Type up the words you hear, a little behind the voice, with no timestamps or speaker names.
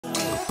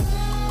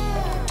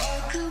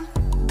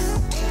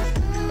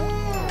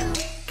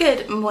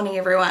Good morning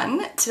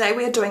everyone. Today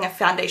we are doing a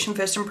foundation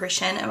first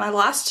impression, and my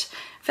last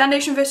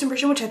foundation first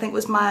impression, which I think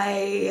was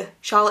my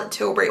Charlotte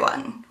Tilbury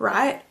one,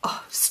 right?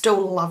 Oh,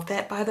 still love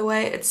that, by the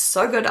way. It's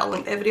so good. I'll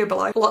link that video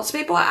below. Lots of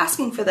people are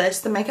asking for this,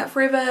 the Makeup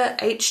Forever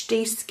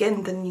HD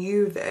Skin, the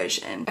new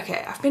version.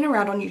 Okay, I've been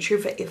around on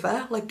YouTube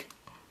forever, like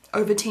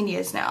over 10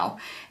 years now,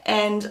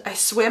 and I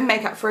swear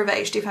Makeup Forever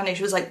HD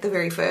foundation was like the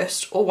very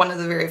first, or one of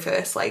the very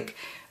first, like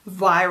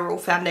viral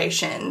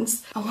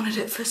foundations. I wanted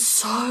it for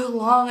so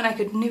long and I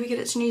could never get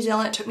it to New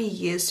Zealand. It took me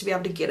years to be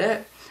able to get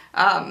it.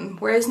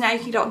 Whereas now you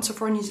can get it on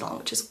Sephora New Zealand,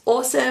 which is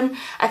awesome.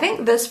 I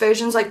think this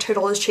version's like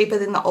 $2 cheaper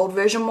than the old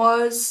version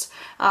was.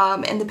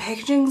 And the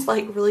packaging's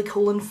like really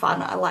cool and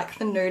fun. I like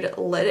the nude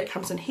lid. It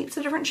comes in heaps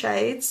of different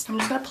shades. I'm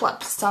just gonna pull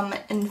up some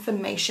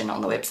information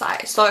on the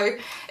website. So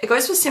it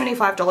goes for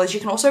 $75. You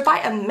can also buy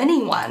a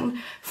mini one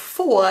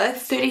for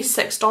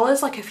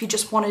 $36. Like if you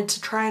just wanted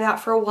to try it out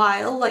for a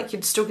while, like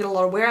you'd still get a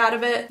lot of wear out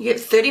of it. You get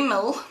 30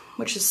 ml,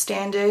 which is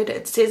standard.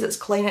 It says it's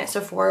clean at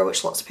Sephora,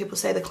 which lots of people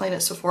say the clean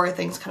at Sephora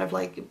thing's kind of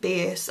like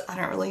BS. I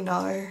don't really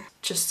know.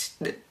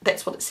 Just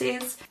that's what it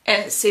says.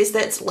 And it says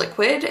that it's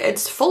liquid.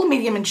 It's full,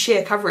 medium and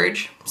sheer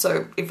coverage,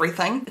 so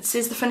everything. It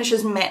says the finish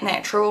is matte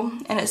natural,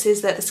 and it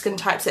says that the skin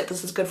types that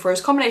this is good for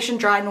is combination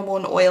dry, normal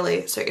and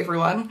oily, so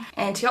everyone.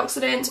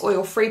 Antioxidants,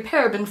 oil free,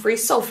 paraben free,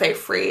 sulfate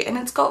free, and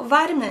it's got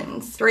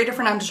vitamins. 3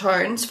 different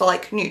undertones for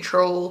like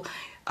neutral,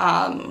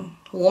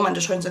 warm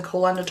undertones and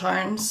cool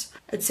undertones.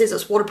 It says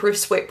it's waterproof,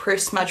 sweat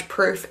proof, smudge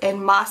proof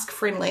and mask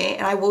friendly,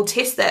 and I will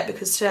test that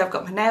because today I've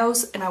got my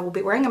nails and I will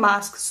be wearing a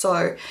mask,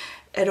 so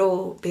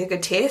it'll be a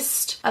good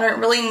test. I don't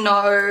really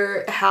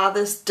know how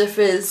this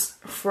differs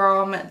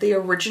from the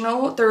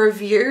original. The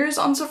reviews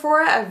on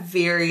Sephora are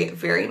very,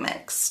 very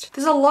mixed.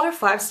 There's a lot of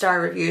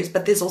 5-star reviews,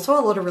 but there's also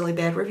a lot of really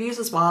bad reviews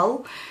as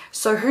well.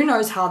 So who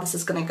knows how this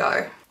is gonna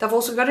go. They've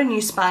also got a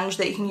new sponge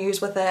that you can use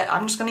with it.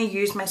 I'm just gonna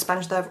use my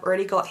sponge that I've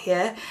already got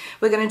here.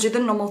 We're gonna do the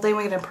normal thing.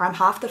 We're gonna prime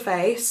half the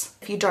face.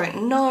 If you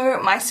don't know,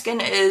 my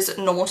skin is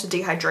normal to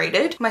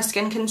dehydrated. My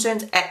skin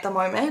concerns at the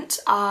moment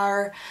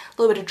are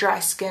a little bit of dry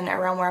skin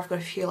around where I've got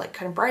a few like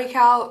kind of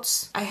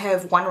breakouts. I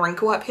have one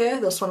wrinkle up here,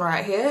 this one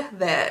right here,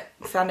 that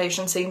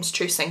foundation seems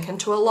to sink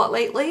into a lot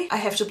lately. I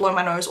have to blow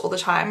my nose all the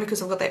time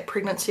because I've got that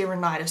pregnancy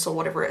rhinitis or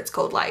whatever it's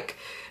called, like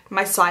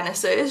my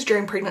sinuses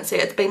during pregnancy.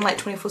 It's been like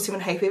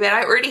 24/7 hay fever, and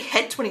I already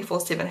had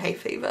 24/7 hay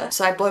fever,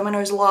 so I blow my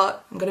nose a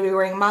lot. I'm going to be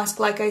wearing a mask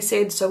like I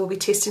said, so we'll be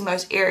testing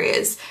those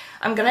areas.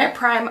 I'm going to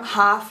prime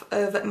half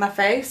of my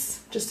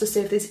face just to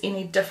see if there's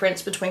any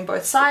difference between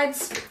both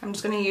sides. I'm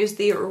just going to use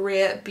the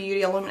Rare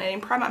Beauty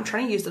Illuminating Primer. I'm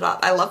trying to use it up.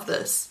 I love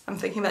this. I'm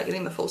thinking about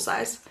getting the full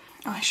size.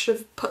 Oh, I should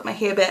have put my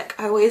hair back.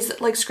 I always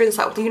like screw this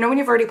up. You know when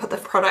you've already put the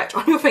product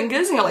on your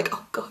fingers and you're like,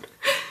 oh god.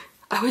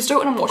 I always do it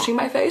when I'm washing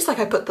my face. Like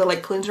I put the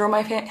like cleanser on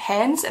my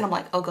hands and I'm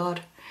like, oh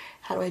god,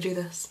 how do I do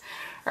this?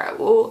 Alright,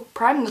 we'll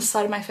prime this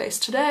side of my face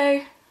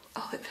today.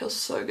 Oh, that feels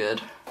so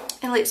good.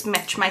 And let's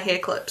match my hair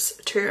clips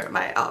to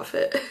my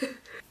outfit.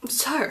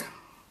 So,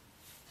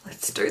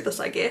 let's do this,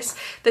 I guess.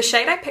 The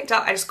shade I picked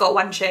up, I just got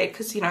one shade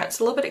because, you know, it's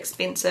a little bit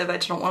expensive. I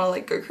didn't want to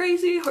like go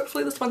crazy.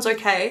 Hopefully this one's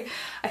okay.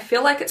 I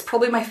feel like it's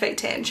probably my fake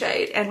tan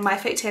shade, and my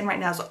fake tan right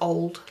now is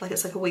old. Like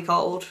it's like a week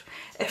old,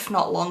 if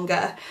not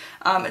longer.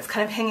 It's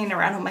kind of hanging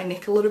around on my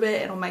neck a little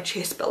bit and on my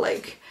chest, but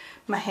like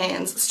my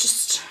hands, it's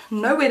just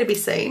nowhere to be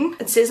seen.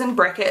 It says in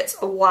brackets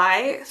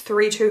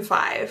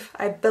Y325.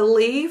 I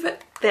believe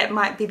that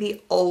might be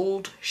the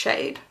old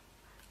shade.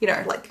 You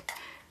know, like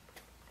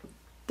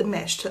the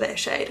match to that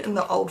shade in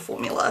the old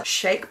formula.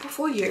 Shake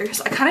before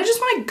use. I kind of just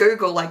want to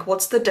Google like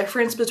what's the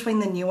difference between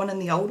the new one and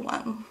the old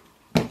one,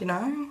 you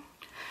know?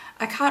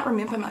 I can't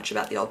remember much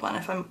about the old one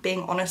if I'm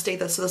being honest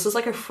either, so this is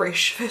like a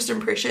fresh first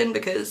impression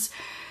because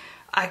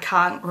I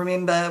can't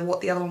remember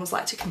what the other one was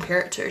like to compare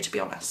it to be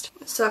honest.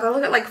 So if I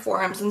look at like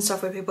forums and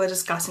stuff where people are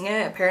discussing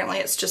it, apparently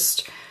it's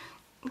just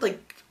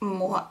like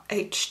more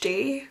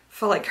HD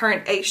for like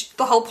current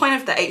the whole point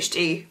of the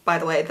HD, by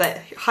the way, the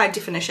high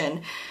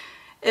definition,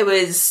 it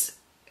was,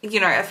 you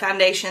know, a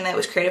foundation that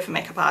was created for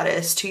makeup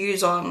artists to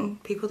use on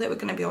people that were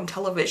going to be on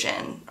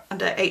television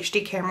under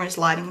HD cameras,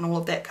 lighting and all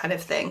of that kind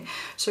of thing.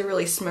 So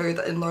really smooth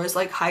in those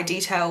like high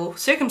detail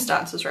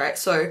circumstances, right?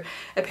 So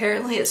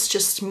apparently it's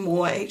just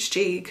more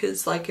HD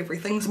because like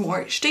everything's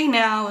more HD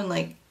now and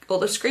like all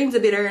the screens are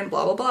better and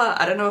blah blah blah.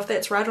 I don't know if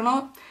that's right or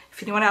not.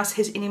 If anyone else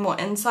has any more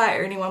insight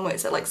or anyone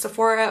works at like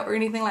Sephora or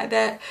anything like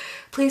that,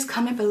 please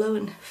comment below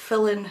and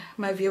fill in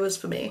my viewers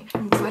for me.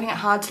 I'm finding it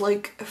hard to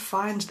like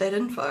find that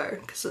info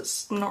because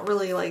it's not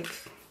really like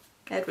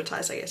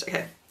advertised, I guess.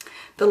 Okay,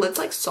 the lid's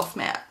like soft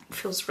matte, it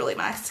feels really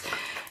nice.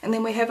 And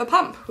then we have a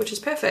pump, which is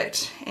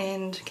perfect.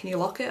 And can you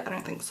lock it? I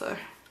don't think so.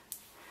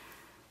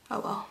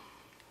 Oh well.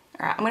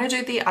 Alright, I'm gonna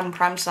do the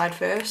unprimed side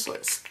first.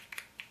 Let's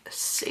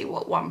see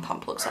what one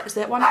pump looks like. Is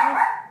that one pump?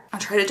 I'll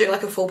try to do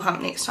like a full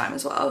pump next time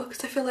as well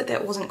because I feel like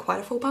that wasn't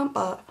quite a full pump,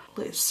 but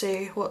let's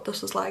see what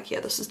this is like. Yeah,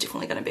 this is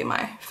definitely going to be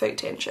my fake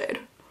tan shade.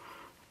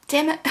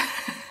 Damn it.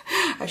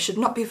 I should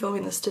not be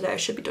filming this today. I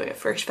should be doing a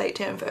fresh fake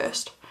tan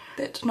first.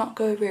 That did not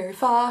go very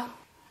far.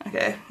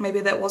 Okay,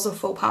 maybe that was a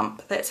full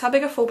pump. That's how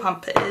big a full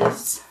pump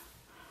is.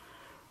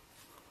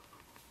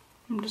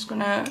 I'm just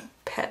gonna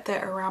pat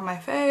that around my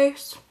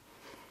face.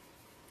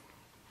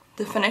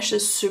 The finish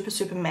is super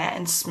matte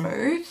and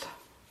smooth.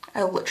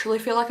 I literally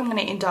feel like I'm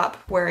gonna end up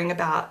wearing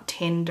about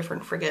 10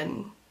 different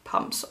friggin'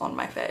 pumps on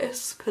my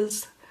face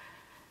because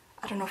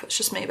I don't know if it's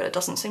just me, but it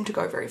doesn't seem to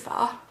go very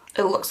far.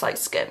 It looks like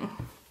skin.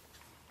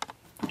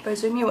 If I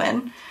zoom you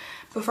in,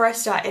 before I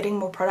start adding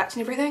more products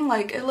and everything,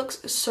 like it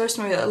looks so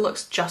smooth, it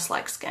looks just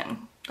like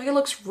skin. Like it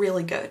looks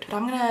really good. But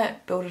I'm gonna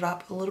build it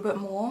up a little bit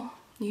more.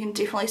 You can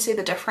definitely see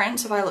the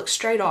difference if I look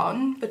straight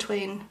on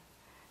between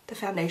the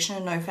foundation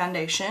and no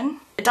foundation.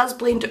 It does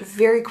blend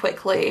very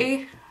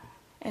quickly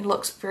and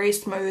looks very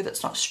smooth.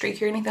 It's not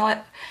streaky or anything like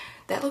that.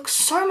 That looks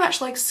so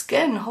much like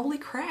skin, holy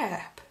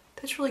crap.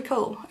 That's really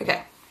cool.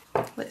 Okay,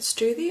 let's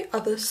do the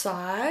other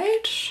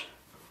side.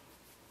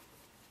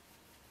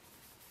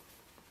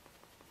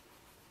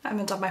 I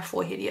haven't done my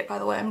forehead yet, by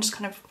the way. I'm just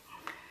kind of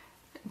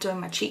doing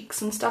my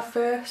cheeks and stuff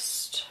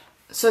first.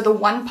 So the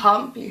one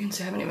pump, you can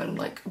see I haven't even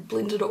like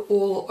blended it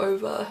all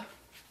over,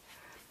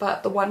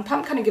 but the one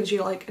pump kind of gives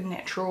you like a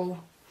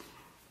natural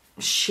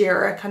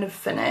sheerer kind of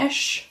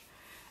finish.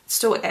 It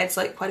still adds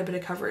like quite a bit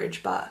of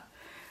coverage, but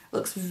it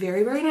looks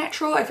very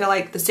natural. I feel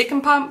like the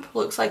second pump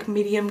looks like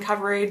medium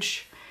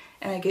coverage,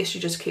 and I guess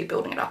you just keep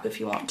building it up if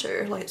you want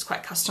to. Like it's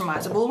quite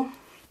customizable.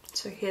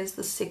 So here's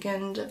the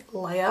second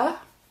layer.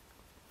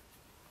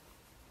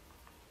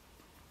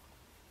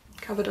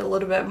 Covered a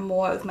little bit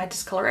more of my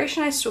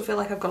discoloration. I still feel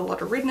like I've got a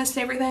lot of redness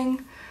and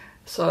everything.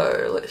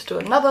 So let's do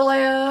another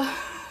layer.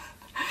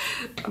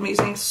 I'm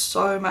using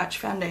so much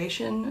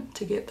foundation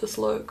to get this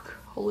look.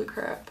 Holy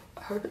crap.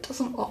 I hope it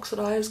doesn't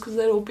oxidize because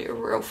that'll be a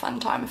real fun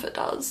time if it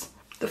does.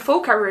 The full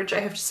coverage, I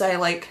have to say,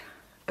 like,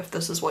 if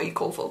this is what you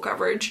call full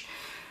coverage,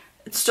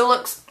 it still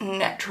looks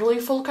naturally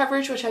full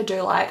coverage, which I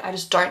do like. I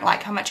just don't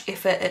like how much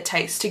effort it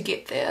takes to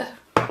get there.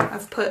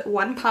 I've put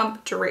one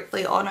pump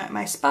directly on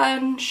my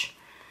sponge,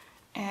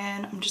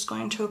 and I'm just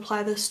going to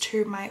apply this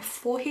to my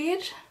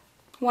forehead.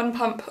 One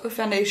pump of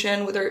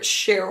foundation, whether it's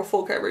sheer or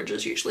full coverage,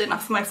 is usually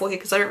enough for my forehead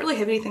because I don't really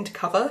have anything to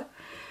cover,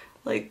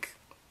 like,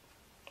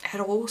 at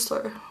all,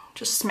 so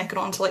just smack it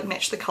on to like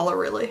match the colour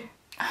really.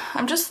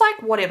 I'm just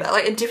like, whatever,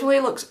 like it definitely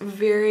looks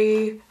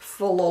very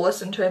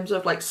flawless in terms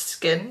of like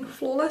skin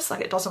flawless.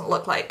 Like it doesn't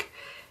look like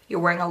you're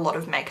wearing a lot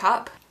of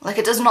makeup. Like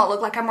it does not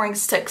look like I'm wearing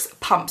 6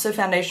 pumps of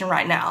foundation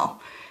right now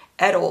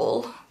at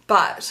all,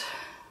 but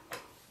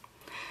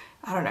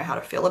I don't know how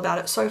to feel about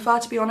it so far,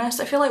 to be honest.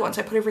 I feel like once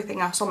I put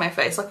everything else on my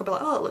face, like I'll be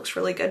like, oh, it looks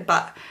really good,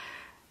 but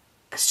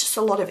it's just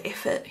a lot of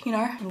effort, you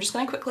know? I'm just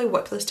gonna quickly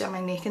whip this down my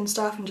neck and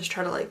stuff and just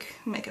try to like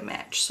make a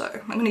match. So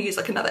I'm gonna use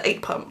like another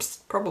 8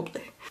 pumps,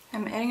 probably.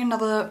 I'm adding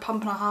another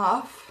pump and a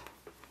half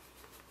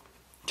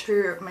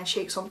to my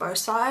cheeks on both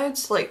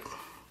sides, like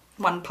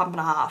 1 pump and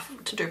a half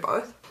to do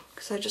both,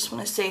 because I just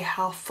wanna see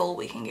how full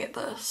we can get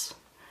this.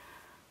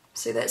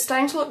 See, that's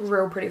starting to look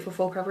real pretty for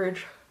full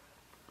coverage.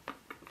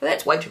 But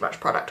that's way too much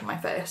product on my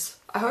face.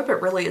 I hope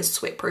it really is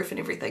sweat proof and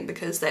everything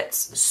because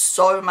that's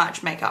so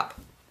much makeup.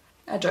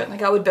 I don't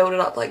think I would build it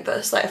up like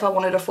this. Like if I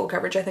wanted a full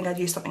coverage, I think I'd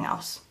use something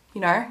else,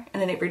 you know,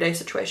 in an everyday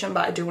situation.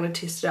 But I do want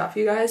to test it out for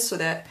you guys so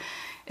that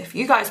if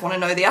you guys want to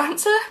know the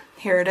answer,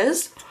 here it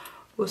is.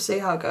 We'll see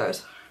how it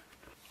goes.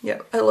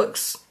 Yep, it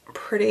looks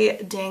pretty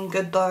dang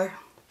good though.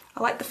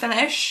 I like the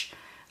finish,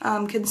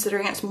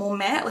 considering it's more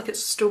matte. Like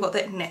it's still got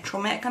that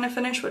natural matte kind of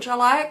finish, which I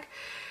like.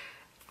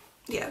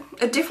 Yeah,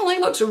 it definitely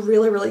looks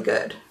really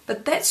good,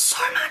 but that's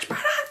so much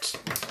product.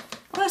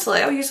 Honestly,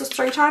 I'll use this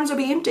 3 times,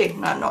 it'll be empty.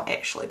 No, not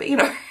actually, but you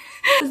know,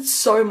 it's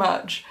so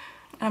much.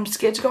 And I'm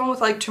scared to go on with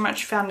like too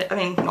much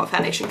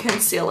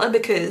concealer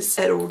because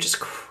it'll just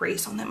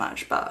crease on that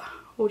much, but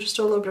we'll just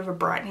do a little bit of a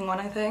brightening one,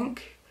 I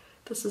think.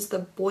 This is the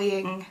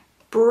Boying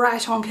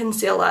Bright On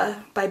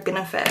Concealer by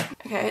Benefit.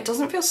 Okay, it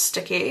doesn't feel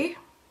sticky.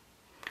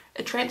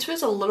 It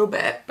transfers a little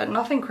bit, but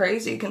nothing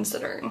crazy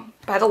considering.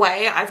 By the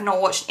way, I've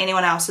not watched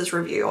anyone else's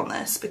review on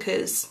this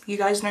because you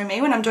guys know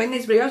me, when I'm doing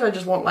these videos, I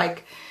just want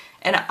like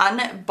an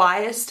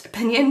unbiased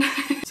opinion.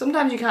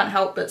 Sometimes you can't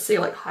help but see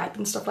like hype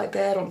and stuff like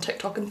that on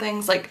TikTok and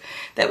things. Like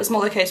that was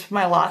more the case with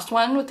my last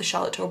one with the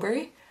Charlotte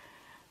Tilbury.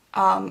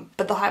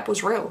 But the hype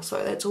was real,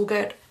 so that's all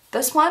good.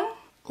 This one,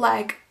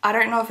 like, I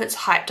don't know if it's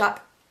hyped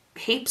up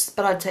heaps,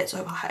 but I'd say it's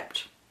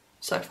overhyped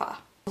so far.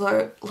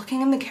 Although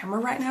looking in the camera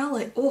right now,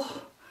 like,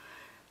 oh,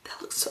 that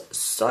looks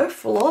so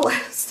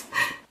flawless.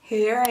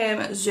 Here I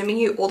am zooming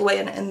you all the way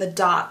in the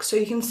dark so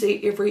you can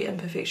see every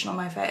imperfection on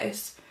my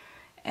face.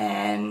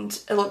 And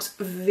it looks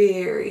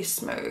very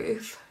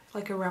smooth.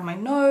 Like around my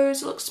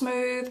nose it looks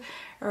smooth.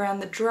 Around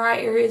the dry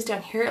areas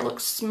down here it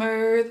looks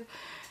smooth.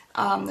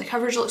 The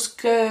coverage looks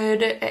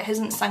good. It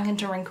hasn't sunk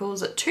into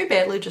wrinkles too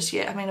badly just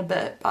yet. I mean a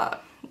bit,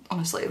 but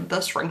honestly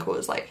this wrinkle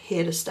is like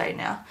here to stay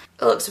now.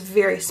 It looks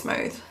very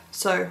smooth.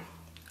 So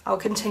I'll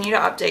continue to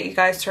update you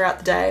guys throughout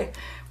the day.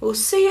 We'll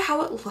see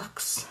how it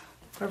looks.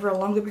 over a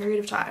longer period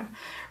of time.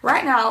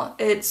 Right now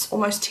it's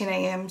almost 10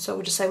 a.m, so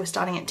we'll just say we're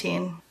starting at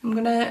 10. I'm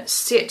gonna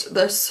set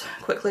this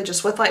quickly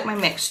just with like my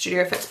MAC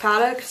Studio Fix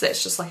powder because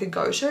that's just like a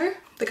go-to.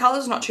 The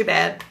colour's not too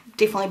bad,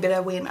 definitely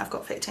better when I've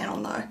got fake tan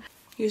on though.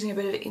 Using a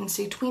bit of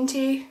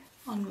NC20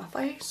 on my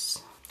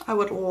face. I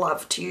would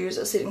love to use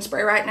a setting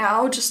spray right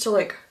now just to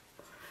like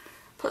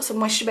put some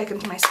moisture back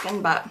into my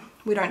skin, but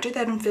we don't do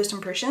that in first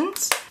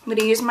impressions. I'm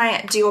gonna use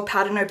my Dior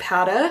Powder No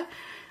Powder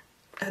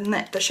in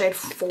the shade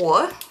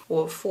 4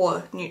 or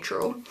 4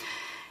 Neutral,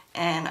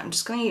 and I'm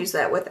just gonna use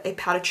that with a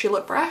powder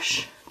tulip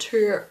brush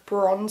to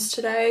bronze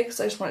today because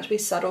I just want it to be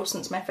subtle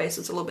since my face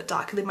is a little bit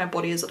darker than my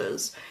body as it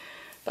is,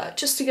 but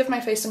just to give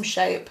my face some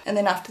shape. And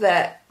then after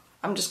that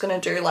I'm just gonna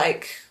do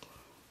like,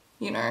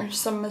 you know,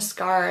 some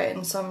mascara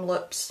and some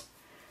lips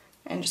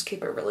and just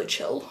keep it really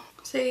chill.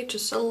 See,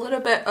 just a little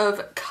bit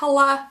of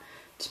colour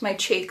to my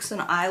cheeks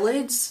and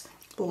eyelids.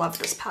 Love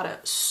this powder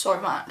so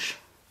much.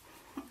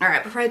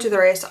 Alright, before I do the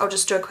rest, I'll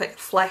just do a quick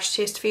flash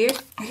test for you.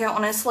 Okay,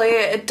 honestly,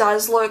 it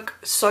does look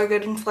so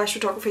good in flash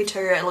photography too.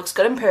 It looks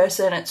good in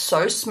person. It's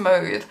so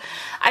smooth.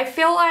 I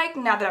feel like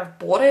now that I've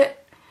bought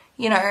it,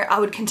 you know, I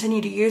would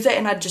continue to use it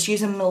and I'd just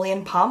use a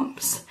million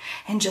pumps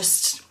and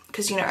just,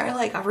 because, you know,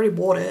 like I've already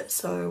bought it,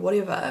 so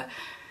whatever.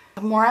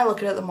 The more I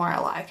look at it, the more I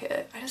like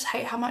it. I just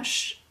hate how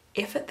much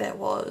effort that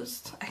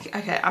was.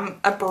 Okay, I'm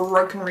a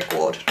broken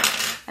record.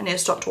 I need to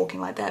stop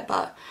talking like that,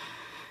 but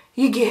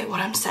you get what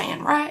I'm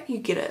saying, right? You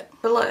get it.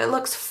 But look, it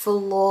looks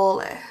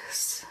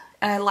flawless.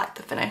 And I like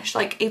the finish.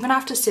 Like, even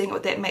after setting it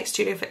with that MAC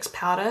Studio Fix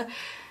powder,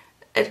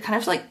 it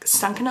kind of like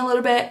sunk in a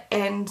little bit,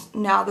 and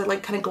now the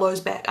like kind of glows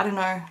back. I don't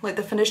know, like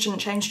the finish didn't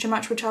change too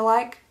much, which I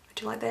like. I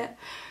do like that.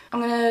 I'm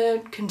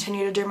gonna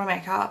continue to do my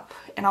makeup,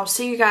 and I'll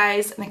see you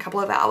guys in a couple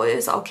of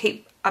hours. I'll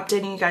keep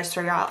updating you guys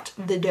throughout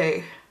the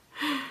day.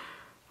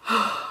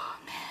 Oh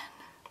man,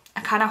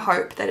 I kind of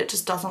hope that it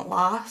just doesn't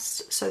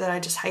last so that I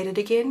just hate it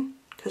again,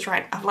 because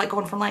right, I've like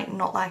gone from like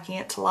not liking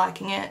it to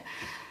liking it.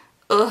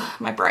 Ugh,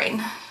 my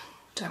brain.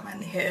 Don't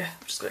mind the hair,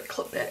 I'm just gonna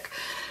clip back.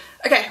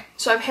 Okay,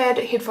 so I've had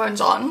headphones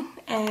on,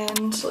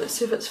 and let's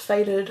see if it's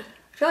faded.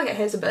 I feel like it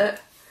has a bit.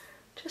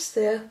 Just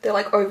there. They're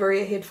like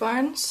over-ear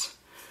headphones.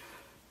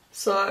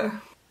 So,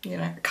 you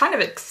know, I kind of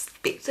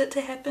expect it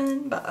to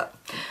happen, but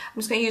I'm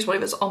just going to use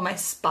whatever's on my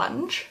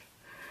sponge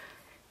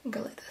and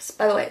go like this.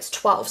 By the way, it's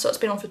 12, so it's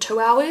been on for 2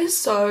 hours,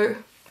 so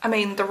I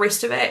mean the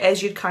rest of it,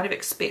 as you'd kind of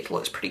expect,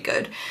 looks pretty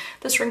good.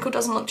 This wrinkle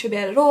doesn't look too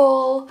bad at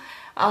all.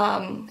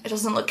 It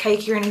doesn't look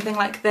cakey or anything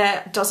like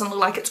that. It doesn't look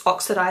like it's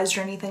oxidized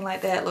or anything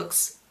like that. It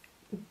looks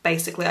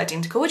basically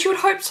identical, which you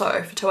would hope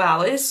so for 2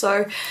 hours.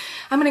 So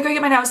I'm going to go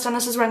get my nails done.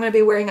 This is where I'm going to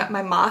be wearing up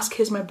my mask.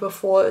 Here's my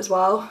before as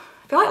well.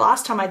 I feel like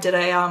last time I did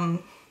a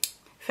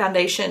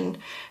foundation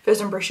first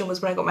impression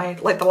was when I got my,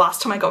 like the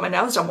last time I got my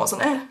nails done,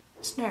 wasn't it?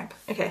 Snap.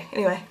 Okay,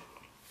 anyway,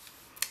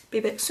 be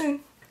back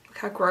soon. Look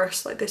how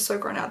gross, like they're so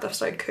grown out, they've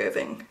started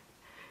curving.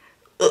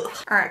 Ugh.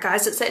 Alright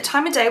guys, it's that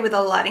time of day where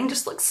the lighting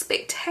just looks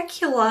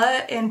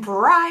spectacular and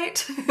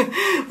bright,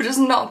 which is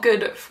not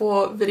good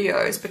for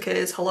videos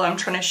because, hello, I'm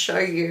trying to show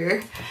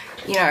you,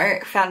 you know,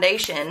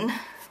 foundation.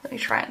 Let me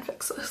try and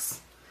fix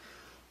this.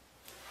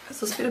 Is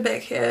this better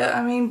back here?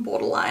 I mean,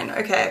 borderline.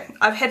 Okay,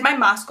 I've had my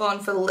mask on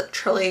for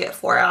literally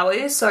 4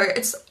 hours, so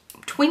it's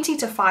 20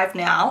 to 5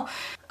 now.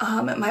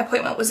 My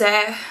appointment was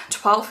at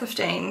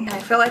 12:15, and I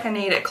feel like I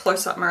need a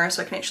close-up mirror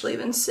so I can actually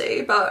even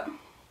see, but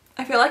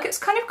I feel like it's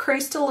kind of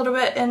creased a little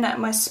bit in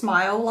my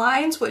smile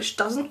lines, which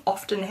doesn't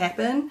often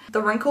happen.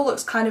 The wrinkle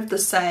looks kind of the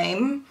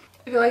same.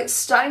 I feel like it's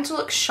starting to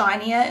look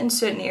shinier in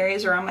certain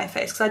areas around my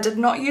face because I did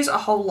not use a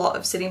whole lot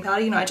of setting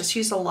powder, you know, I just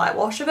used a light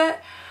wash of it.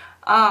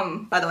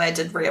 By the way, I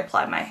did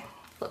reapply my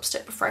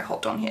lipstick before I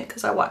hopped on here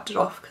because I wiped it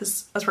off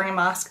because I was wearing a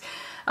mask.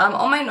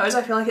 On my nose,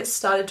 I feel like it's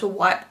started to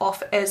wipe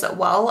off as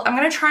well. I'm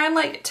going to try and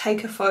like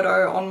take a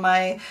photo on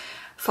my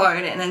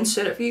phone and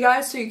insert it for you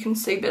guys so you can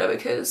see better,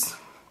 because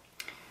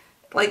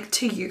like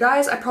to you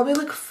guys, I probably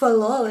look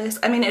flawless.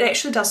 I mean, it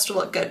actually does still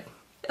look good.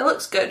 It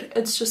looks good.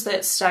 It's just that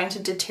it's starting to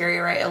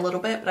deteriorate a little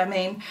bit, but I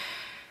mean,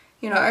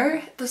 you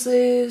know, this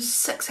is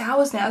 6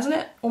 hours now, isn't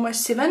it?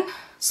 Almost 7.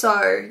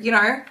 So, you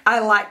know, I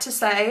like to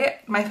say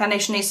my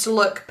foundation needs to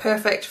look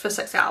perfect for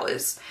 6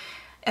 hours.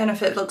 And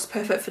if it looks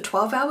perfect for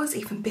 12 hours,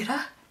 even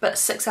better. But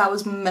 6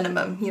 hours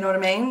minimum, you know what I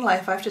mean?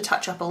 Like if I have to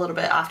touch up a little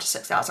bit after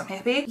 6 hours, I'm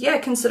happy. Yeah,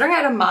 considering I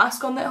had a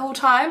mask on that whole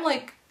time,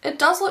 like it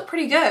does look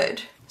pretty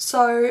good.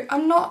 So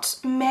I'm not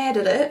mad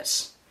at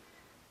it.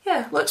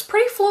 Yeah, looks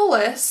pretty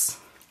flawless.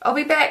 I'll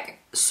be back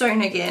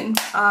soon again,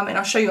 and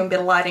I'll show you in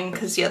better lighting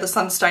because yeah, the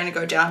sun's starting to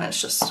go down and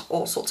it's just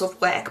all sorts of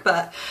whack,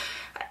 but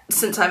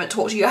since I haven't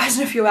talked to you guys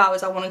in a few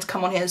hours, I wanted to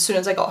come on here as soon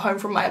as I got home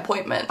from my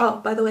appointment. Oh,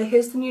 by the way,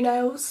 here's the new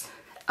nails.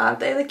 Aren't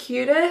they the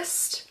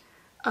cutest?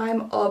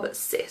 I'm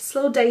obsessed.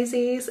 Little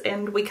daisies,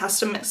 and we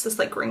custom mixed this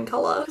like green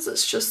colour because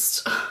it's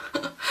just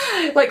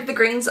like the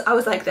greens, I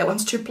was like that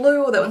one's too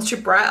blue or that one's too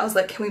bright. I was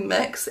like, can we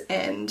mix?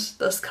 And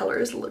this colour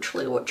is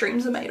literally what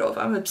dreams are made of.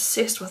 I'm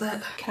obsessed with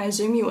it. Can I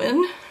zoom you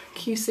in?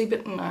 Can you see?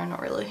 But no,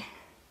 not really.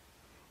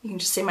 You can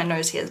just see my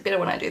nose here. It's better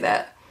when I do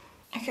that.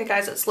 Okay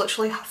guys, it's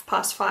literally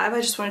 5:30.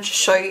 I just wanted to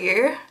show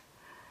you.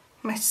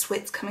 My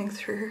sweat's coming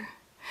through.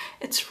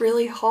 It's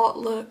really hot,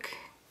 look.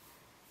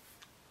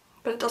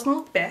 But it doesn't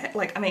look bad.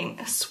 Like, I mean,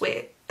 it's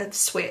sweat.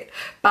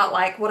 But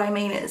like, what I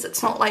mean is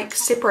it's not like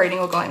separating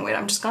or going wet.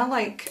 I'm just gonna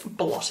like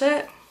blot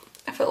it.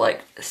 If it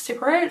like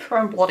separates, or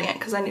I'm blotting it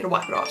because I need to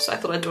wipe it off. So I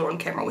thought I'd do it on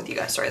camera with you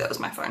guys. Sorry, that was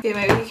my phone. Yeah,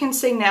 maybe you can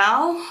see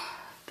now.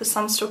 The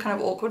sun's still kind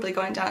of awkwardly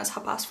going down. It's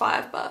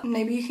 5:30, but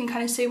maybe you can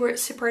kind of see where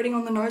it's separating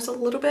on the nose a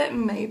little bit,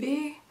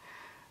 maybe.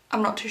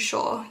 I'm not too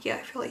sure. Yeah,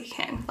 I feel like you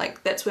can.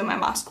 Like, that's where my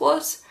mask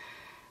was.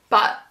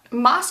 But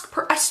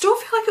I still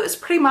feel like it was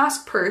pretty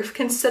mask proof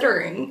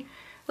considering,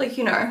 like,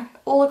 you know,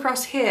 all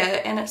across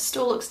here, and it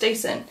still looks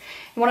decent.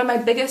 And one of my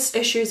biggest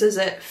issues is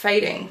it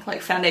fading,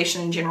 like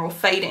foundation in general,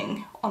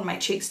 fading on my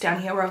cheeks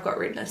down here where I've got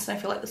redness, and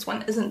I feel like this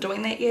one isn't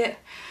doing that yet.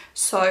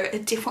 So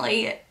it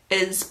definitely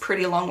is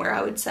pretty long wear,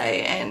 I would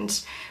say,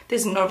 and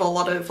there's not a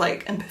lot of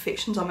like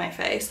imperfections on my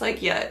face.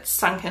 Like, yeah, it's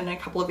sunk in a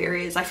couple of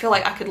areas. I feel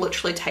like I could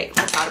literally take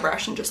my powder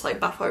brush and just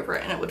like buff over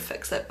it and it would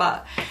fix it,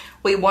 but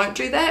we won't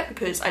do that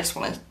because I just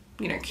want to,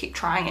 you know, keep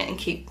trying it and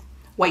keep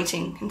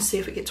waiting and see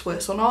if it gets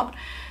worse or not.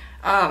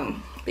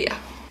 But yeah,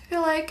 I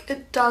feel like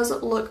it does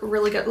look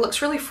really good. It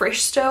looks really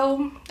fresh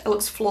still. It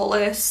looks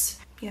flawless.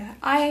 Yeah,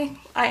 I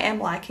am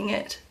liking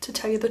it, to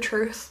tell you the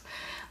truth,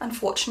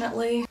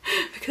 unfortunately,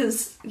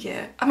 because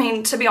yeah, I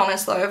mean, to be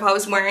honest though, if I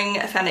was wearing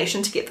a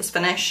foundation to get this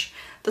finish,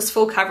 this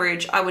full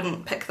coverage, I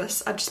wouldn't pick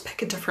this. I'd just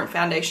pick a different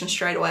foundation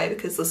straight away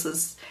because this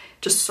is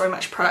just so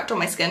much product on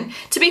my skin.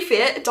 To be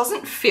fair, it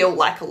doesn't feel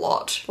like a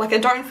lot. Like, I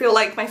don't feel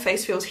like my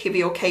face feels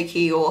heavy or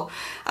cakey, or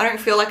I don't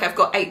feel like I've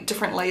got 8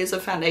 different layers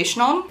of foundation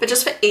on. But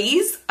just for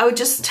ease, I would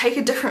just take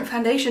a different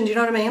foundation, do you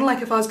know what I mean?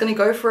 Like, if I was gonna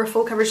go for a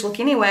full coverage look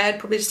anyway, I'd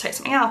probably just take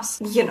something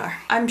else. You know,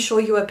 I'm sure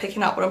you are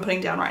picking up what I'm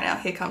putting down right now.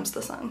 Here comes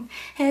the sun.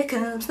 Here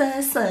comes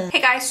the sun. Hey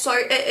guys, so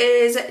it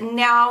is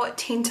now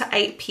 10 to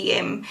 8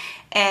 p.m.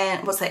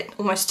 and what's that,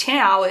 almost 10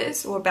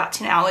 hours, or about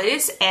 10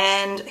 hours,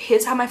 and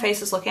here's how my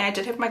face is looking. I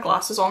did have my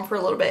glasses on for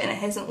a little bit and it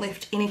hasn't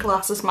left any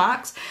glasses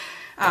marks.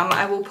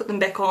 I will put them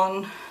back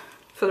on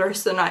for the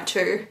rest of the night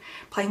too,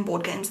 playing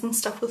board games and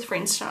stuff with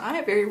friends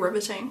tonight. Very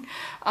riveting.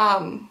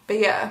 But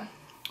yeah,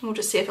 we'll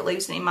just see if it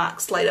leaves any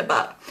marks later,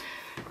 but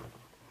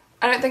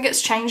I don't think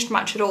it's changed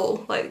much at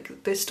all.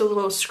 Like, there's still a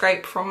little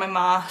scrape from my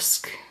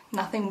mask,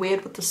 nothing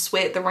weird with the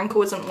sweat, the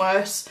wrinkle isn't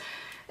worse,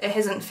 it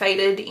hasn't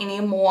faded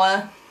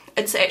anymore.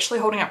 It's actually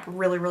holding up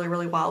really, really,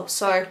 really well.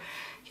 So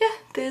yeah,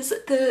 there's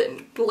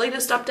the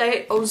latest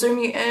update. I'll zoom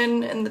you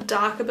in the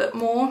dark a bit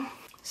more.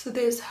 So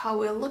there's how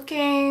we're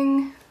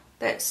looking.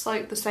 That's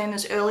like the same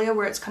as earlier,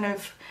 where it's kind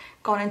of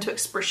gone into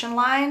expression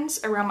lines.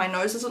 Around my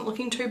nose isn't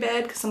looking too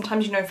bad because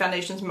sometimes, you know,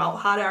 foundations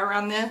melt harder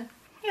around there.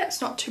 Yeah, it's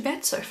not too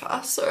bad so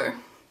far. So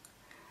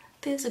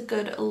there's a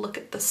good look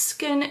at the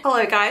skin.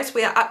 Hello guys,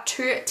 we are up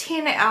to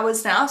 10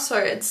 hours now. So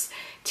it's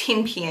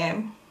 10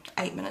 p.m.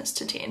 8 minutes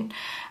to 10,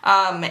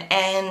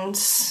 and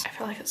I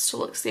feel like it still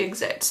looks the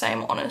exact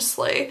same,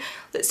 honestly.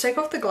 Let's take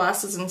off the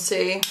glasses and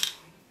see. I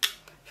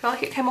feel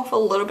like it came off a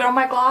little bit on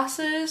my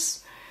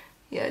glasses.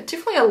 Yeah,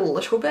 definitely a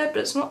little bit, but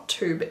it's not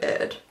too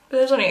bad. But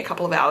it was only a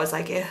couple of hours,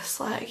 I guess,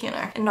 like, you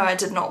know. And no, I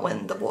did not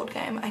win the board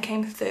game. I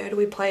came third.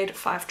 We played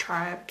 5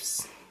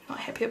 tribes.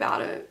 Not happy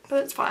about it,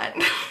 but it's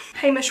fine.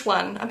 Hamish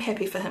won. I'm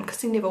happy for him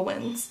because he never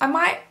wins. I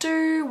might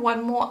do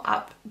one more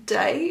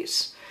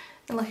update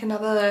in like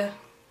another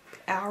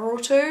hour or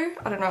two.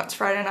 I don't know, it's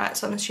Friday night,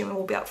 so I'm assuming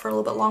we'll be up for a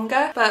little bit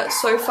longer. But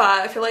so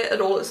far, I feel like it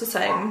all looks the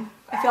same.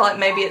 I feel like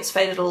maybe it's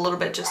faded a little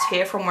bit just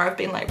here from where I've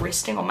been like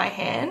resting on my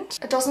hand.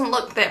 It doesn't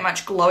look that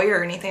much glowy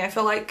or anything. I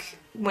feel like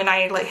when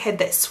I like had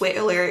that sweat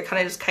earlier, it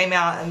kind of just came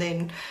out and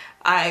then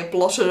I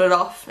blotted it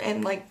off,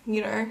 and like,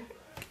 you know,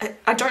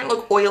 I don't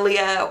look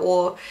oilier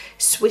or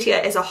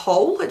sweatier as a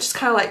whole. I just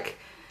kind of like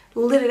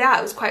let it out.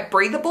 It was quite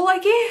breathable, I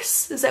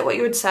guess. Is that what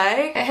you would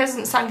say? It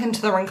hasn't sunk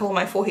into the wrinkle on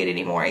my forehead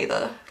anymore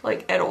either,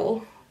 like at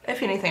all.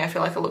 If anything, I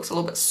feel like it looks a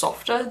little bit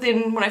softer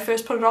than when I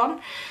first put it on.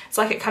 It's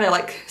like it kind of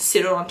like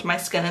settled onto my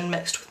skin and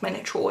mixed with my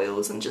natural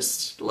oils and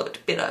just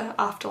looked better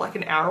after like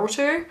an hour or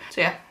two.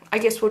 So yeah, I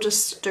guess we'll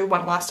just do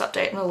one last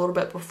update in a little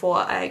bit before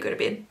I go to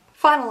bed.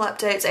 Final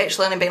update's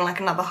actually only been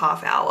like another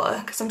half hour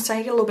because I'm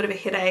starting to get a little bit of a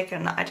headache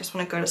and I just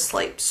want to go to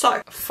sleep.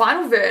 So,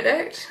 final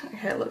verdict.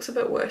 Okay, it looks a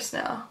bit worse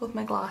now with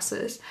my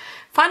glasses.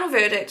 Final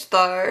verdict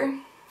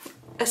though,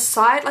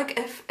 aside, like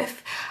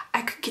if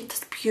I could get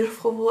this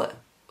beautiful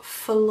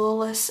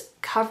flawless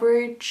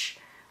coverage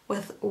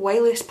with way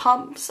less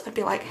pumps, I'd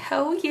be like,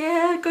 hell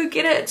yeah, go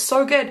get it, it's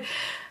so good.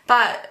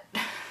 But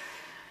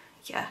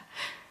yeah,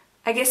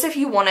 I guess if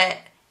you want it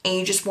and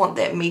you just want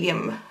that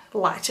medium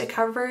lighter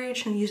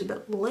coverage and use a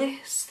bit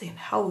less, then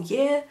hell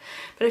yeah.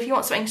 But if you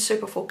want something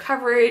super full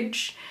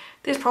coverage,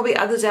 there's probably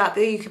others out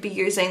there you could be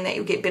using that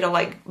you'll get better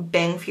like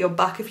bang for your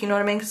buck, if you know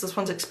what I mean, because this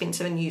one's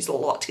expensive and you use a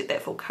lot to get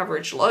that full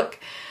coverage look.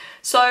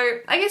 So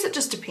I guess it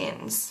just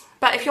depends.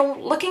 But if you're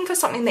looking for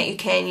something that you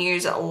can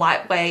use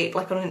lightweight,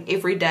 like on an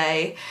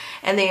everyday,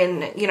 and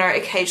then, you know,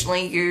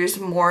 occasionally use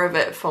more of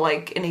it for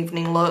like an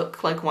evening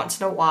look, like once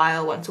in a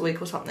while, once a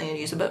week or something, and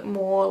use a bit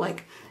more,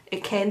 like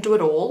it can do it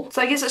all. So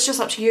I guess it's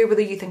just up to you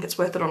whether you think it's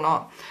worth it or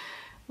not.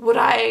 Would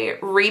I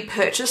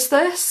repurchase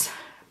this?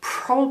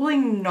 Probably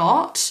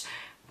not.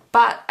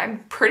 But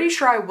I'm pretty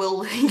sure I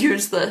will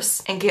use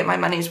this and get my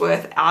money's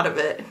worth out of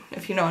it,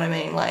 if you know what I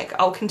mean. Like,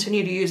 I'll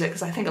continue to use it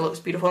because I think it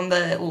looks beautiful, and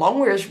the long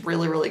wear is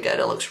really, really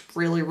good. It looks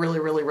really, really,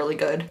 really, really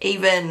good,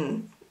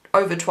 even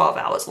over 12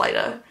 hours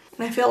later.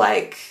 And I feel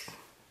like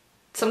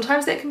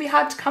sometimes that can be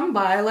hard to come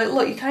by. Like,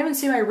 look, you can't even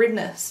see my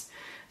redness.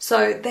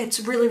 So that's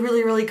really,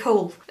 really, really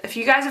cool. If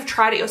you guys have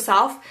tried it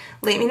yourself,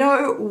 let me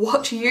know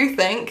what you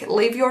think.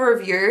 Leave your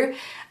review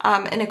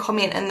in a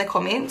comment in the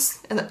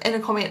comments, in a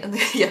comment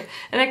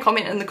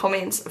in the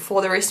comments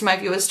for the rest of my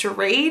viewers to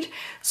read,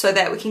 so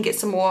that we can get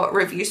some more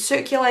reviews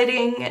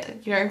circulating.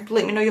 You know,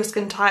 let me know your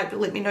skin type,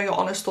 let me know your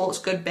honest thoughts,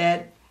 good,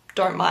 bad,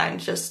 don't mind.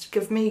 Just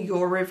give me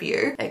your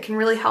review. It can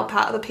really help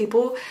out other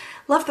people.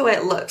 Love the way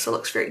it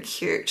looks very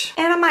cute.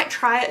 And I might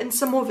try it in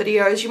some more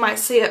videos. You might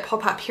see it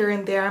pop up here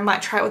and there. I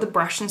might try it with a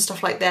brush and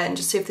stuff like that and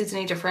just see if there's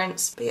any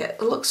difference. But yeah,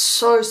 it looks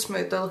so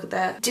smooth though, look at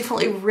that.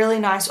 Definitely really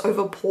nice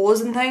over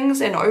pores and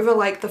things, and over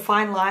like the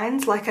fine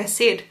lines, like I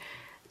said,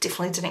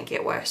 definitely didn't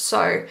get worse. So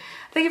I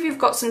think if you've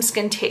got some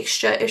skin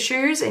texture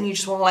issues and you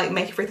just want to like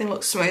make everything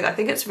look smooth, I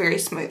think it's very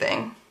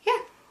smoothing.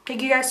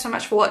 Thank you guys so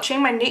much for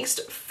watching. My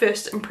next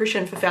first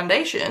impression for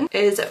foundation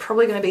is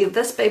probably going to be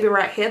this baby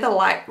right here, the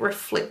Light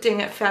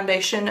Reflecting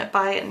Foundation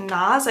by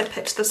NARS. I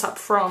picked this up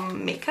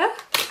from Mecca.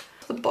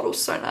 The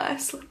bottle's so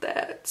nice, look at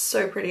that, it's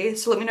so pretty.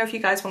 So let me know if you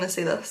guys want to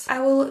see this.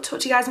 I will talk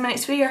to you guys in my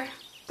next video.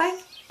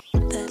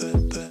 Bye.